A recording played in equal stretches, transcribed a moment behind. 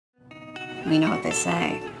We know what they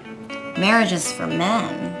say. Marriage is for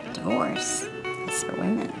men, divorce is for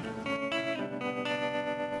women.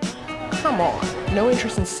 Come on, no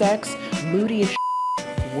interest in sex, moody as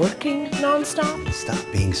working nonstop? Stop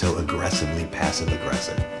being so aggressively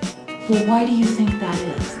passive-aggressive. Well, why do you think that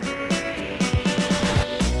is?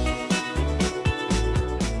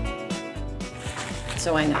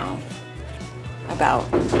 So I know about,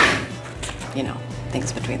 you know,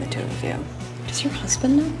 things between the two of you. Does your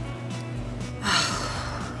husband know?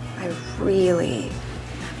 Oh, I really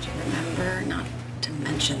have to remember not to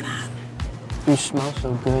mention that. You smell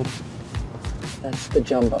so good. That's the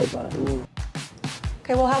jumbo bun.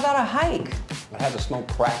 Okay, well, how about a hike? I had to smoke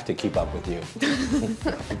crack to keep up with you.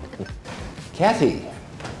 Kathy,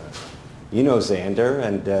 you know Xander,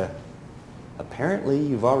 and apparently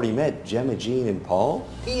you've already met Gemma, Jean, and Paul.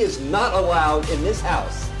 He is not allowed in this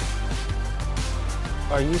house.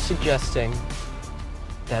 Are you suggesting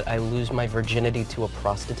that I lose my virginity to a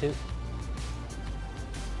prostitute?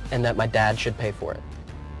 And that my dad should pay for it?